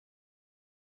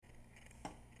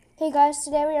Hey guys,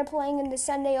 today we are playing in the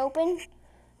Sunday Open,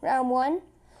 round 1.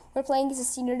 We're playing against a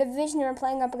senior division and we're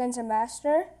playing up against a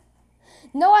master.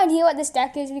 No idea what this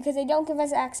deck is because they don't give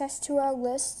us access to our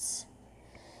lists.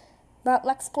 But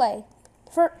let's play.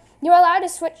 You're allowed to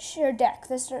switch your deck.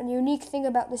 That's a unique thing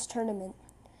about this tournament.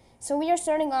 So we are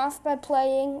starting off by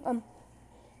playing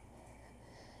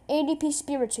ADP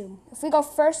Spiritomb. If we go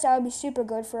first, that would be super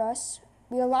good for us.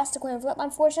 We lost the coin flip,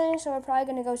 unfortunately, so we're probably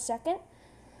going to go second.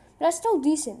 But that's still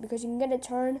decent because you can get a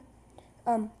turn.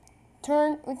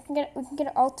 We can get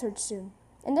it altered soon.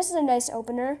 And this is a nice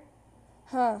opener.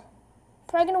 Probably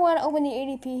gonna want to open the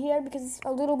ADP here because it's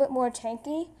a little bit more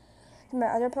tanky than my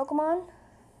other Pokemon.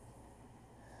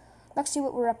 Let's see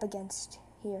what we're up against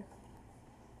here.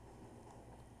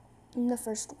 In the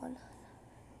first one.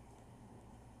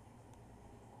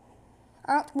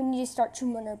 I don't think we need to start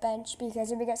 2 on our bench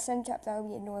because if we get sent up, that would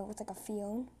be annoying with like a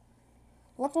Fion.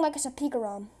 Looking like it's a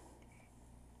Pikarom.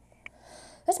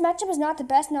 This matchup is not the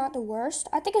best, not the worst.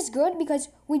 I think it's good because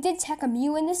we did tech a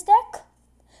Mew in this deck.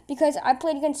 Because I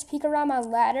played against Pikarom on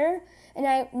ladder, and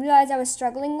I realized I was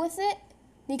struggling with it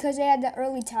because they had the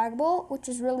early tag bolt, which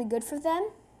was really good for them.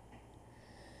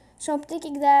 So I'm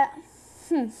thinking that,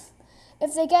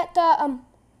 if they get a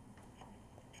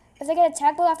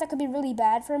tag bolt off, that could be really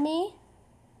bad for me.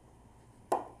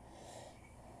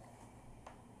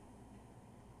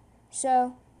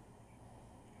 So.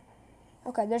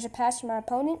 Okay, there's a pass from our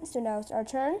opponent, so now it's our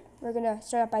turn. We're going to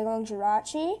start off by going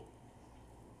Jirachi.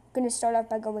 Going to start off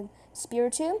by going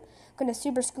Spiritomb. Going to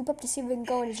super scoop up to see if we can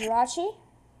go into Jirachi.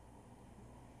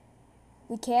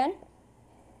 We can.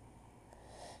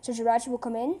 So Jirachi will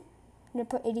come in. Going to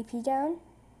put ADP down.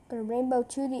 Going to Rainbow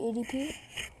 2 the ADP.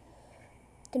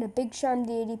 Going to Big Charm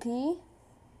the ADP.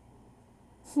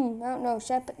 I don't know,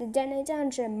 should I put the Dene down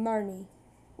or should I Marnie?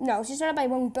 No, she started by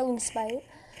one Building Spite.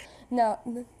 No,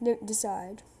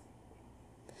 decide.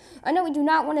 I know we do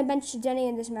not want to bench Denny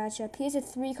in this matchup. He has a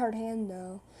 3-card hand,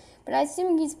 though. But I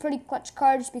assume he's pretty clutch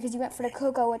cards because he went for the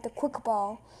Coco with the Quick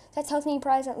Ball. That tells me he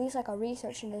probably has at least like a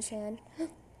research in his hand.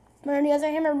 But on the other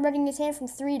hand, I'm running his hand from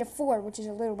 3 to 4, which is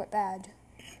a little bit bad.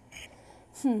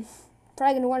 Probably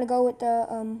going to want to go with the,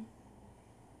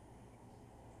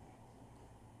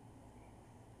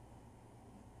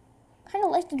 kind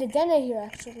of like the Dene here,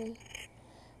 actually.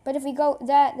 But if we go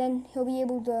that, then he'll be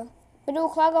able to... But it will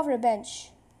clog off the bench.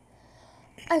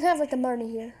 I kind of like the Marnie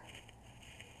here.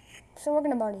 So we're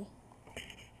going to Marnie.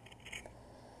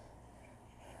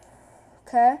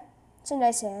 Okay. It's a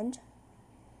nice hand.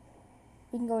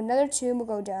 We can go another 2 and we'll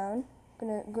go down.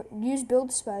 Going to use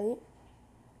Build Spite.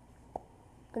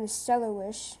 Going to Stellar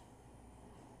Wish.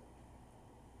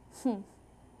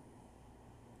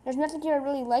 There's nothing here I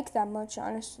really like that much,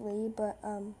 honestly. But,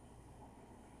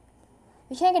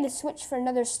 we can't get a switch for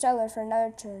another Stellar for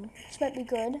another turn. This might be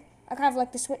good. I kind of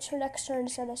like the switch for next turn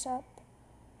to set us up.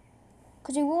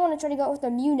 Because we will want to try to go with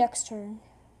the Mew next turn.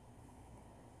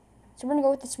 So we're going to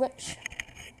go with the switch.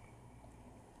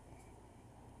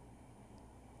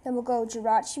 Then we'll go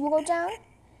Jirachi will go down. And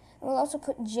we'll also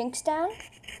put Jinx down.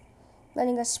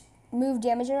 Letting us move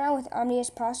damage around with Omnious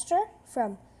Posture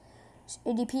from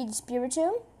ADP to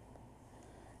Spiritomb.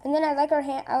 And then I like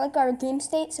our game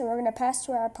state, so we're going to pass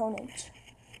to our opponent.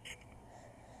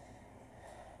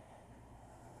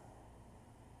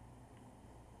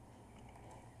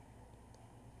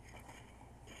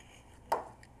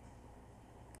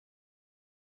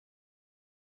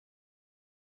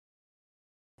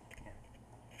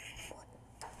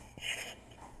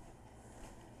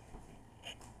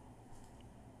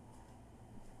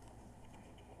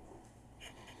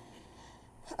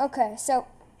 Okay, so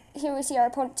here we see our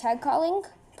opponent tag calling.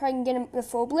 Probably can get him the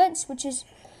full blitz, which is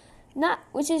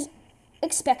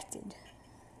expected.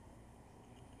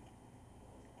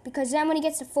 Because then when he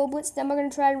gets the full blitz, then we're going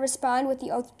to try to respond with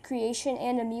the Ultimate Creation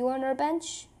and a Mew on our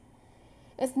bench.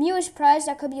 If Mew is prized,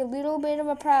 that could be a little bit of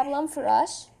a problem for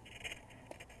us.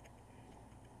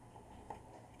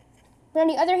 But on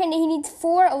the other hand, he needs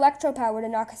 4 Electro Power to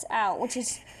knock us out, which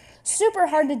is super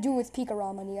hard to do with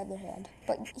Pikarom on the other hand.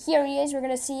 But here he is. We're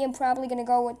going to see him probably going to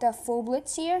go with the full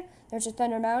blitz here. There's a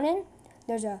Thunder Mountain.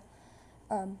 There's a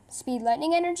Speed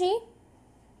Lightning Energy.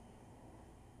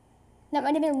 That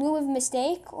might have been a little of a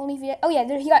mistake. Only if he oh yeah,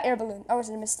 he got Air Balloon. That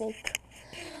wasn't a mistake.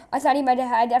 I thought he might have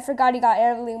had. I forgot he got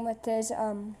Air Balloon with his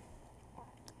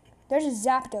there's a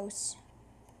Zapdos.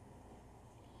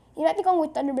 You might be going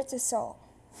with Thunder Blitz Assault.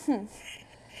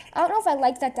 I don't know if I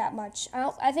like that much.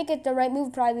 I think the right move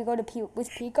would probably go to with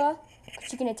Pika,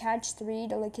 because you can attach 3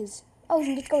 to like his. Oh, you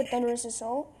can just go with Thunderous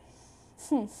Assault.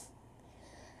 I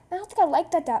don't think I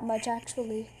like that much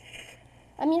actually.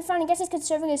 I mean, fine. I guess it's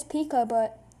conserving his Pika,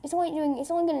 but It's only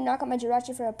gonna knock out my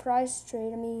Jirachi for a prize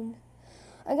trade. I mean,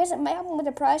 I guess it might happen with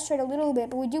the prize trade a little bit,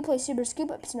 but we do play Super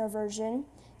Scoop Ups in our version,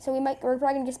 so we're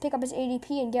probably gonna just pick up his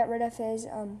ADP and get rid of his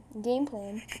game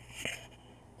plan.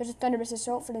 There's a Thunderous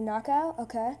Assault for the knockout.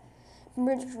 Okay,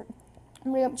 bring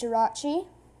up Jirachi.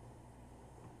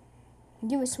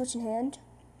 Do a switch in hand.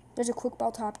 There's a Quick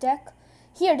Ball top deck.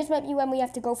 Here, this might be when we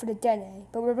have to go for the Dene,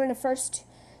 but we're gonna first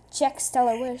check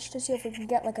Stellar Wish to see if we can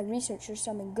get like a research or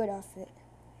something good off it.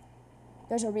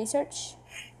 There's a research.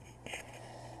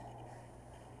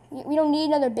 We don't need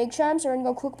another Big Charm, so we're gonna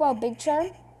go Quick Ball Big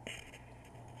Charm.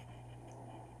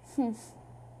 You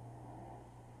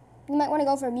might want to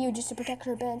go for Mew just to protect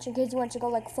her bench in case you want to go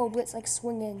like full Blitz, like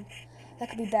swing in. That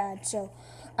could be bad. So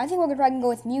I think we're gonna probably go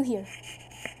with Mew here.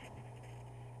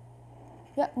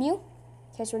 Yep, Mew.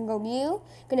 Okay, so we're gonna go Mew.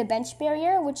 Gonna bench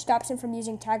barrier, which stops him from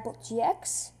using Bolt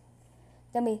GX.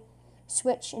 Then we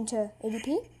switch into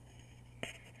ADP.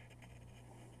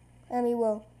 And we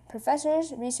will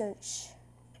Professor's Research.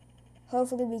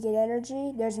 Hopefully we get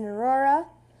energy. There's an Aurora.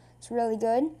 It's really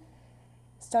good.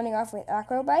 Starting off with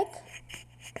Acro Bike.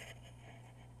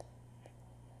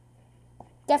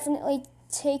 Definitely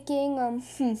taking,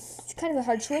 it's kind of a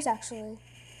hard choice actually.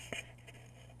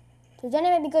 So then it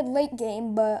might be good late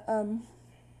game, but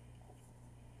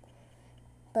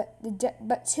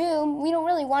Tomb, we don't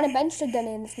really want to bench the Dene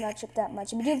in this matchup that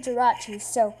much. And we do have Jirachi,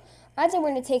 so I think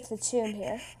we're going to take the Tomb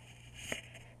here.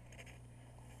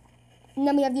 And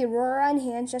then we have the Aurora in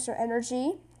hand, just our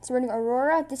energy. So we're going to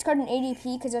Aurora, discard an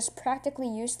ADP because that's practically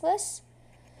useless.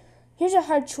 Here's a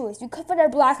hard choice. We could put our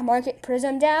Black Market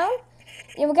Prism down,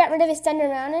 and we'll get rid of his Thunder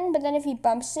Mountain, but then if he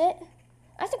bumps it,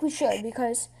 I think we should,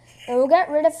 because we'll get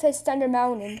rid of his Thunder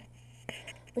Mountain,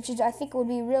 which is, I think, would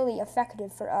be really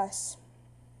effective for us.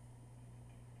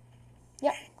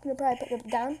 Yep, I'm going to probably put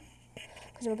it down,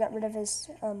 because we'll get rid of his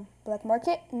Black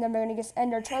Market, and then we're going to just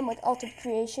end our turn with Ultimate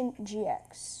Creation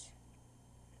GX.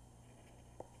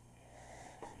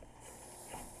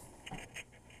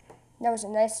 That was a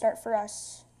nice start for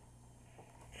us.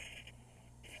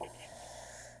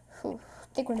 Whew, I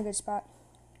think we're in a good spot.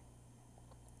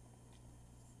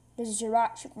 There's a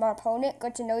Jirachi from our opponent.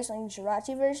 Good to know he's playing the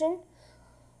Jirachi version.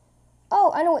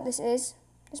 Oh, I know what this is.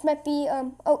 This might be,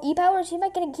 E-Powers? He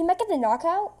might get the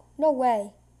knockout? No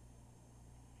way.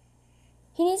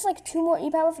 He needs like 2 more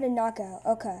E-Power for the knockout.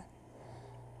 Okay.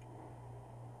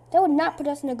 That would not put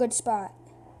us in a good spot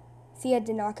if he had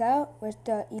the knockout with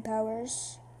the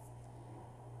E-Powers.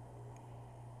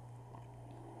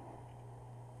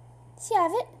 Does he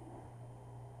have it?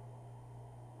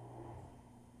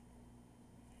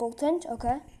 Boltond,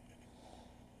 okay.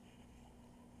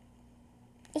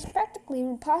 It's practically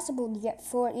impossible to get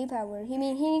 4 E-Power. He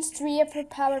needs 3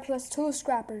 E-Power plus 2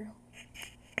 Scrapper.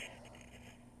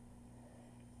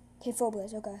 Okay, full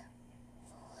Blitz, okay.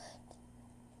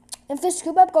 If the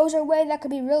Scoop Up goes our way, that could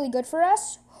be really good for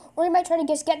us. Or we might try to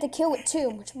just get the kill with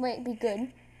 2, which might be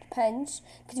good. Depends.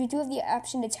 Because we do have the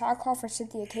option to Tower Call for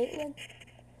Cynthia Caitlin.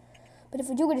 But if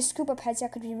we do get a Scoop Up heads,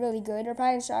 that could be really good. We're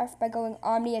probably going to start off by going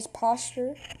Omni as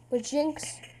Posture with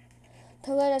Jinx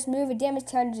to let us move a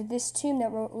damage down to this Tomb that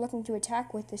we're looking to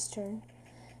attack with this turn.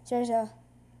 So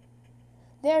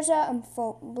there's a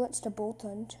full Blitz to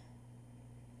Boltond.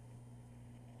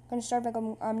 Going to start by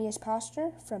going Omni as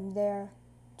Posture from there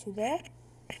to there.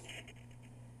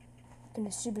 Going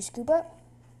to Super Scoop Up.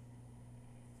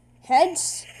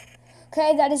 Heads.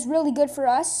 Okay, that is really good for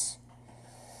us.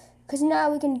 Because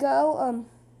now we can go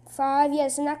 5.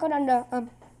 Yes, I'm not going down to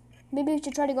maybe we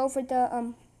should try to go for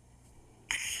the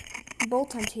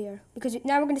Boltond here. Because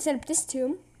now we're going to set up this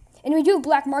Tomb. And we do have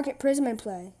Black Market Prism in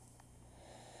play.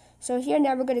 So here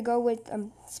now we're going to go with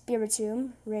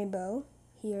Spiritomb, Rainbow,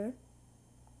 here.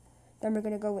 Then we're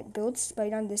going to go with Build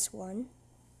Spite on this one.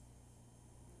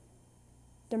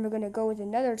 Then we're going to go with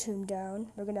another Tomb down.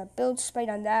 We're going to Build Spite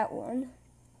on that one.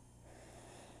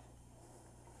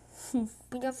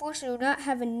 But unfortunately, we don't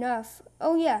have enough.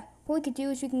 Oh yeah, what we could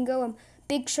do is we can go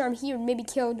Big Charm here and maybe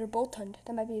kill their Boltond.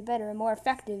 That might be better and more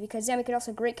effective because then we could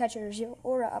also Great Catch our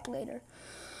Zeraora up later.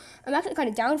 I'm actually kind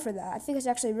of down for that. I think it's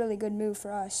actually a really good move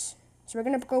for us. So we're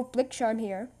going to go Big Charm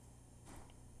here.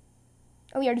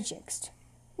 Oh, we already jinxed.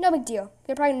 No big deal.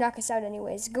 They're probably knock us out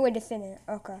anyways. Go into thin it.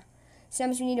 Okay. So that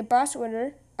means we need a boss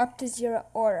order up to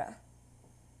Zeraora.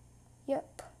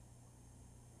 Yep.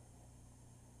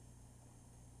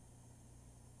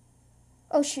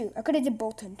 Oh shoot, I could have did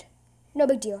Boltond. No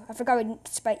big deal. I forgot we didn't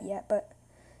spite yet, but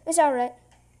it's alright.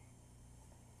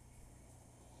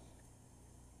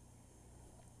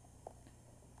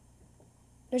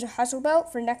 There's a Hustle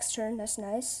Belt for next turn. That's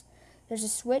nice. There's a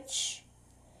Switch.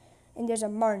 And there's a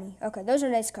Marnie. Okay, those are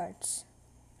nice cards.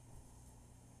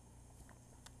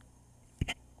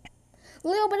 A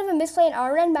little bit of a misplay in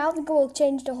our end, but I don't think it will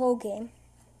change the whole game.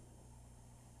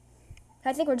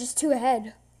 I think we're just too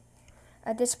ahead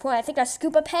at this point. I think our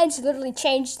scoop up heads literally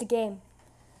changed the game.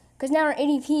 Because now our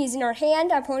ADP is in our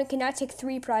hand, our opponent cannot take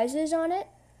 3 prizes on it.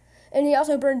 And he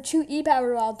also burned 2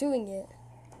 E-power while doing it.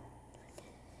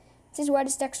 This is why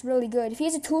this deck's really good. If he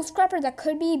has a tool scrapper, that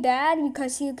could be bad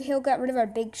because he'll get rid of our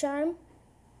big charm.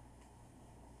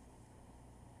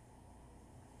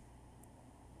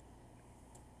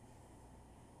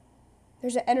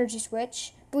 There's an energy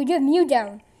switch. But we do have Mew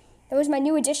down. That was my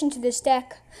new addition to this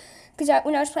deck. Because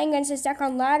when I was playing against this deck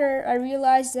on ladder, I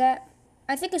realized that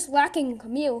I think it's lacking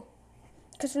Mew.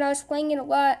 Because when I was playing it a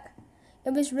lot,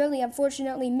 it was really,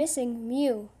 unfortunately, missing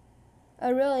Mew.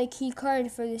 A really key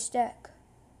card for this deck.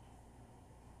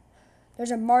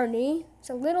 There's a Marnie. It's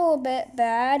a little bit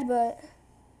bad, but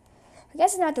I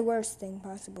guess it's not the worst thing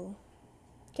possible.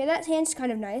 Okay, that hand's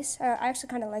kind of nice. I actually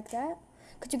kind of like that.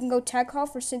 Because you can go tag call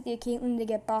for Cynthia Caitlin to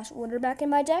get boss order back in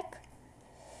my deck.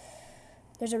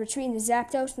 There's a retreat in the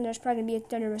Zapdos, and there's probably going to be a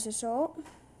Thunderous Assault.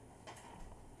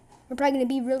 We're probably going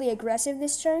to be really aggressive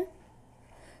this turn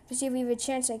to see if we have a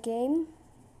chance at game.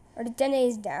 Our Dene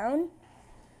is down.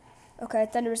 Okay,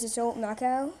 Thunderous Assault,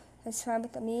 knockout. That's fine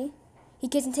with me. He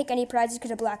doesn't take any prizes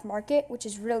because of Black Market, which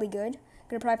is really good.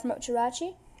 Gonna probably promote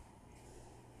Jirachi.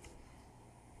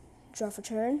 Draw for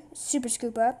turn. Super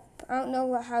scoop up. I don't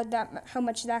know how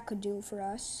much that could do for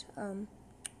us. We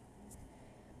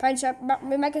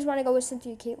might just want to go with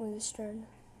Cynthia Caitlin this turn.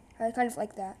 I kind of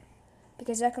like that.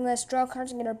 Because that can let us draw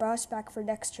cards and get our boss back for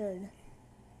next turn.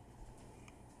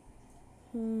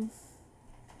 Because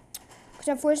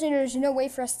unfortunately there's no way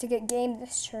for us to get game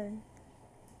this turn.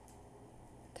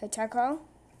 Okay, tag call.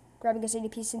 Grabbing his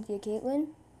ADP Cynthia Caitlin.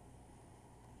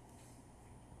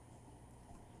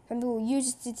 And we'll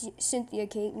use Cynthia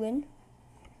Caitlin.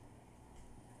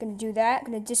 Gonna do that.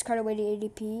 Gonna discard away the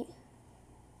ADP.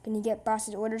 Gonna get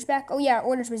boss's orders back. Oh yeah, our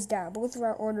orders was down. Both of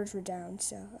our orders were down,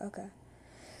 so okay.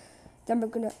 Then we're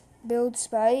gonna build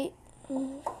Spite.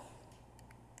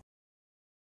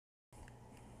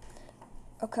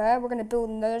 Okay, we're gonna build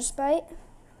another Spite.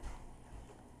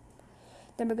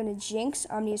 Then we're gonna Jinx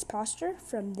Omnius Posture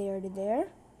from there to there.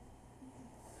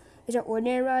 Is our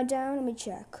ordinary rod down? Let me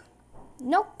check.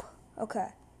 Nope. Okay,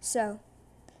 so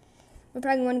we're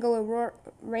probably gonna go with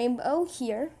Rainbow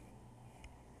here.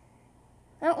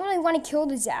 I don't really want to kill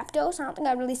the Zapdos. I don't think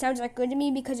that really sounds that good to me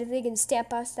because if they can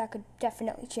stamp us, that could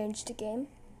definitely change the game.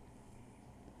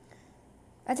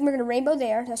 I think we're gonna Rainbow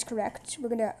there. That's correct. We're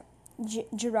gonna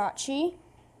Jirachi.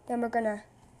 Then we're gonna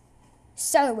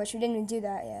Stellar Wish. We didn't even do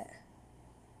that yet.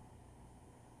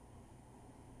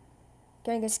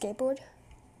 Getting a skateboard.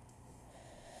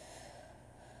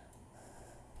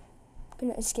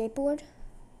 Gonna a skateboard.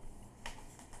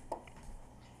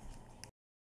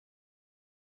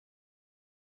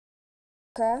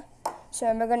 Okay,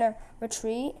 so we're gonna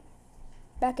retreat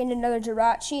back into another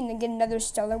Jirachi and then get another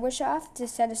Stellar Wish off to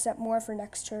set us up more for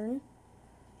next turn.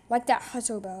 Like that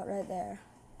hustle belt right there.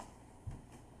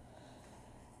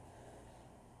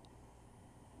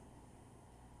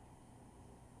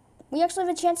 We actually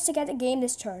have a chance to get the game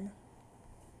this turn.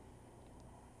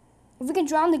 If we can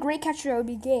draw on the Great Catcher, it would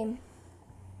be game.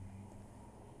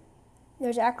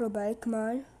 There's Acrobite, come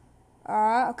on.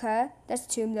 Okay. That's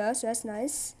Tomb though, so that's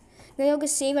nice. Then we'll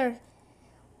just save our...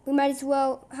 We might as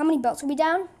well... How many belts are we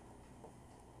down?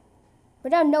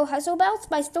 We're down no hustle belts,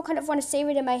 but I still kind of want to save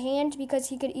it in my hand because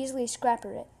he could easily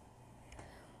scrapper it.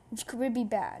 Which could be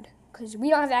bad, because we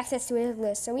don't have access to his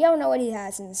list, so we don't know what he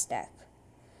has in this deck.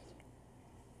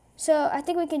 So I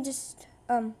think we can just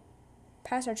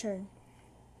pass our turn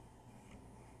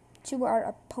to our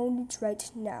opponent right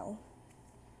now.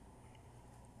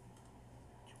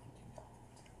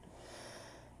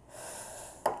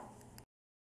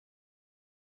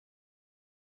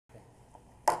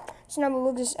 So now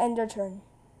we'll just end our turn.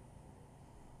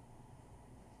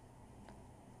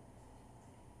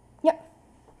 Yep.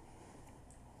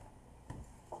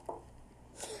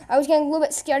 I was getting a little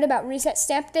bit scared about reset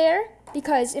stamp there,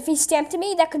 because if he stamped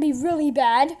me, that could be really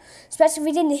bad, especially if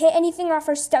we didn't hit anything off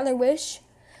our Stellar Wish.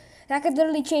 That could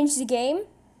literally change the game.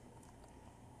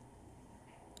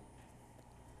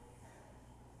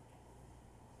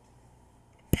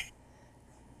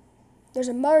 There's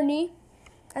a Marnie.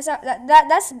 That's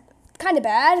kind of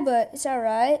bad, but it's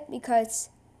alright because...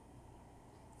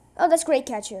 Oh, that's Great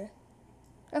Catcher.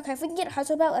 Okay, if we can get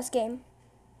Hustle Belt, let's game.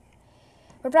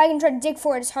 We're probably going to try to dig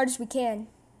for it as hard as we can.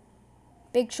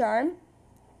 Big Charm.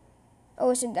 Oh,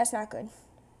 listen, that's not good.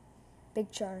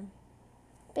 Big Charm.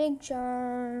 Big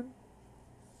Charm.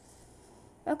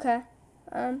 Okay.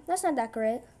 That's not that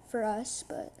great for us,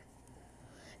 but...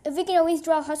 If we can always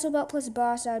draw Hustle Belt plus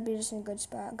Boss, that would be just in a good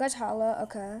spot. Gus Hala,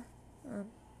 okay.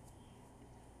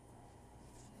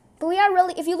 But we are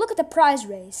really, if you look at the prize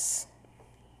race,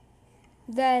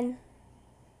 then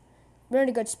we're in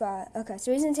a good spot. Okay,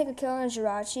 so he's going to take a kill on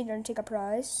Jirachi. They're going to take a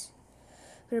prize.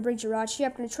 We're going to bring Jirachi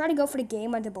up. Going to try to go for the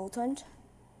game on the Boltond.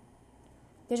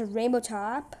 There's a rainbow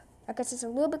top. That gets us a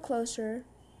little bit closer.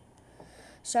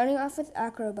 Starting off with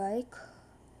Acrobike.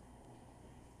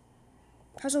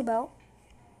 Hustle Belt.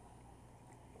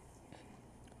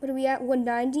 What are we at?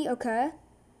 190? Okay.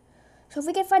 So if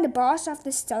we can find a boss off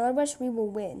this Stellar Wish, we will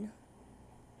win.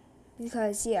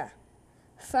 Because, yeah.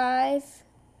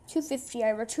 250.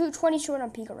 We're 220 short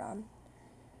on Pikarom.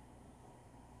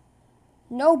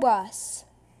 No boss.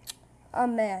 Oh,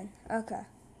 man. Okay.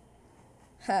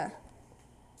 Huh.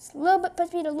 It's a little bit,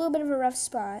 puts me in a little bit of a rough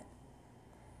spot.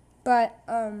 But,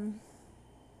 I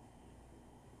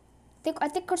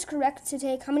think it's correct to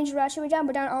take, how many Jirachi are we down?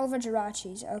 We're down all of our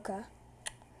Jirachis. Okay.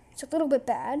 It's a little bit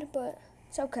bad, but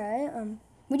it's okay.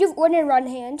 We do have Ordinary Rod in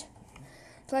hand.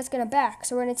 So let's get him back.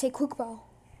 So we're going to take Quick Ball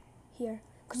here.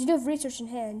 Because we do have Research in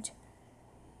hand.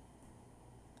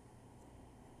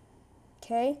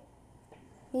 Okay.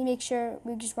 Let me make sure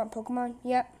we just want Pokemon.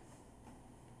 Yep.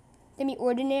 Then we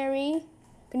Ordinary.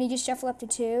 Gonna just shuffle up to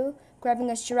 2. Grabbing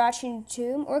us Jirachi into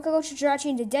Tomb. Or we could go to Jirachi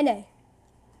into Dene.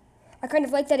 I kind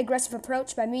of like that aggressive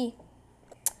approach by me.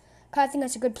 I think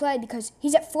that's a good play because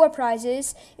he's at 4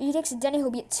 prizes. If he takes a Dene, he'll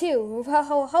be at 2.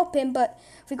 He'll help him, but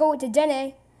if we go with the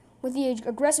Dene, with the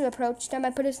aggressive approach, that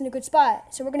might put us in a good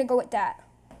spot. So we're going to go with that.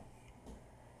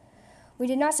 We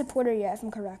did not support her yet, if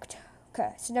I'm correct.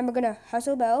 Okay, so then we're going to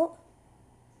Hustle Belt.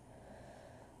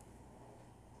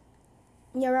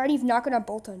 Yeah, we're already knocking on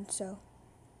Boltond, so.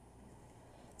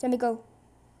 Then we go.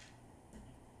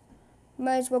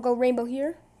 Might as well go Rainbow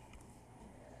here.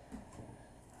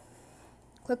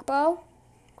 Quick Ball,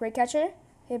 Great Catcher.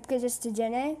 It gives us to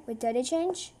Dene with Dene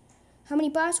change. How many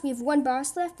boss? We have 1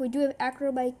 boss left. We do have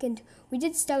Acrobike and we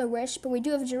did Stellar Wish, but we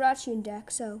do have Jirachi in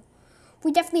deck, so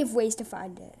we definitely have ways to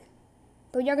find it.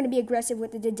 But we are going to be aggressive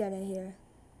with the Dene here.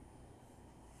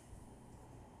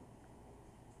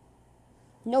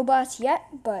 No boss yet,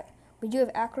 but we do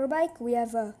have Acrobike. We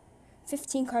have a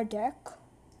 15 card deck.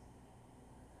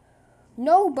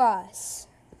 No boss.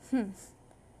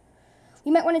 We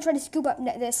might want to try to scoop up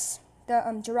the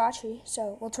Jirachi,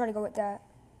 so we'll try to go with that.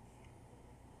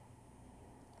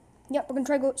 Yep, we're going to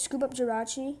try to go scoop up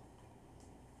Jirachi.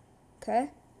 Okay.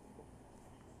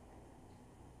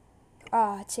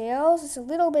 Tails. It's a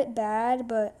little bit bad,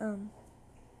 but,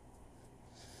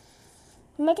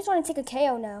 we might just want to take a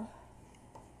KO now.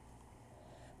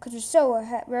 Because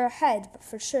we're ahead, but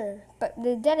for sure. But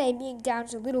the Dene being down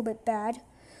is a little bit bad.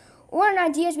 Or an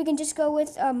idea is we can just go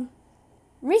with,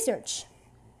 Research.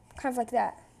 Kind of like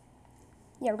that.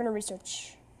 Yeah, we're going to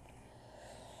Research.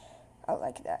 I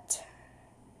like that.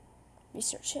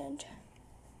 Research hand.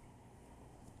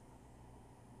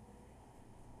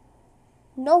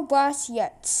 No boss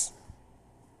yet.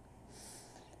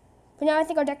 But now I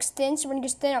think our deck's thin, so we're going to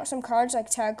just thin out some cards like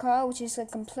Tag Call, which is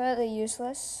like completely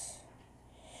useless.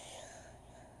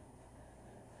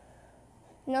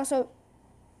 And also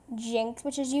Jinx,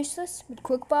 which is useless, with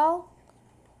Quick Ball.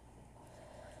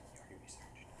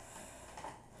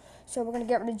 So we're going to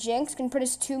get rid of Jinx. Going to put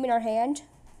his Tomb in our hand.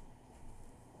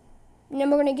 And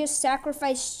then we're going to just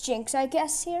sacrifice Jinx, I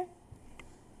guess, here.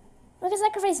 We're going to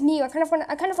sacrifice Mew. I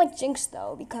kind of like Jinx,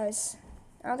 though, because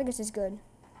I don't think this is good.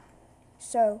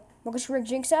 So we'll just rig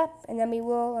Jinx up, and then we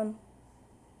will,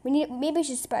 maybe we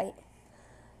should Spite.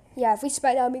 Yeah, if we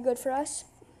Spite, that would be good for us.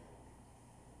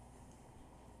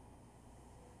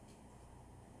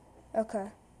 Okay.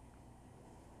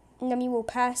 And then we will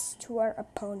pass to our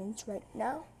opponents right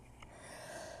now.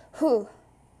 Whew.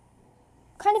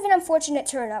 Kind of an unfortunate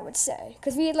turn, I would say.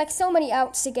 Because we had like so many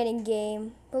outs to get in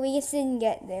game. But we just didn't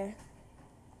get there.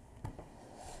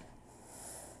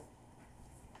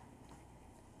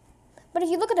 But if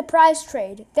you look at the prize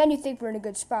trade, then you think we're in a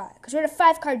good spot. Because we're in a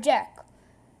 5-card deck.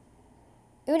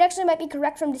 It would actually might be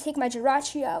correct for him to take my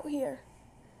Jirachi out here.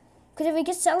 Because if we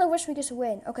get Stellar Wish, we just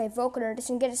win. Okay, Volcaner, this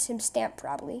can get us him Stamp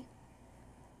probably.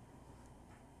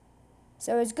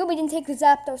 So it's good we didn't take the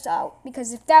Zapdos out,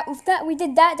 because if we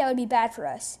did that, that would be bad for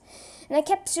us. And I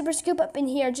kept Super Scoop up in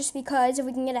here just because if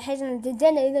we can get ahead on the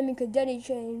Dene, then we could Dene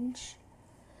change.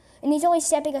 And he's only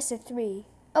stamping us to 3.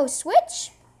 Oh,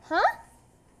 switch? Huh?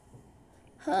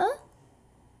 Huh?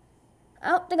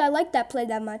 I don't think I like that play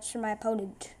that much for my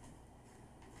opponent.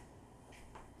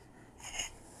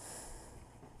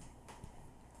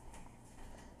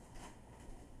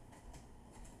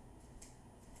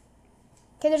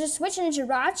 Okay, there's a switch in a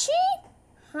Jirachi?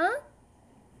 Huh?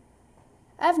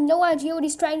 I have no idea what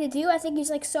he's trying to do. I think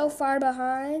he's like so far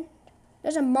behind.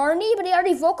 There's a Marnie, but he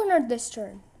already Vulcaned this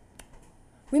turn.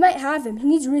 We might have him. He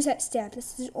needs reset stamp.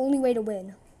 This is his only way to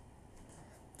win.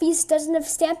 If he doesn't have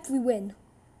stamp, we win.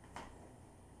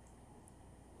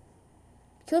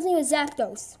 Kills me with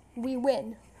Zapdos. We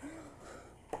win.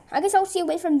 I guess I'll see a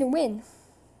way for him to win.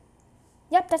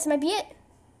 Yep, that might be it.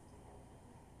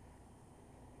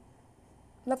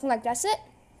 Looking like that's it.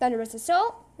 Thunderous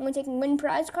Assault. I'm going to take a win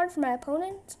prize card for my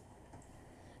opponent.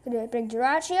 I'm going to bring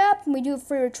Jirachi up. And we do a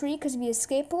free retreat because of his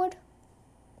skateboard.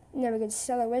 And then we can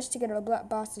sell our wish to get our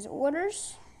boss's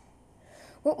orders.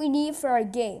 What we need for our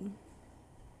game.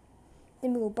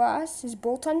 Then we will boss his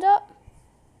Boltond up.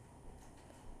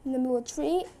 And then we will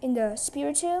treat in the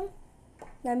Spiritomb.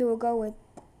 Then we will go with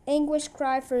Anguish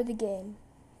Cry for the game.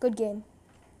 Good game.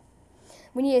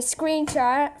 We need a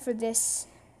screenshot for this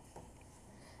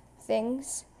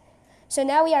things. So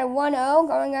now we are 1-0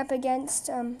 going up against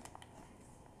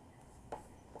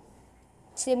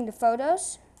saving the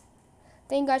photos.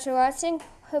 Thank you guys for watching.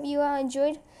 Hope you all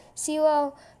enjoyed. See you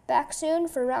all back soon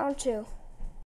for round 2.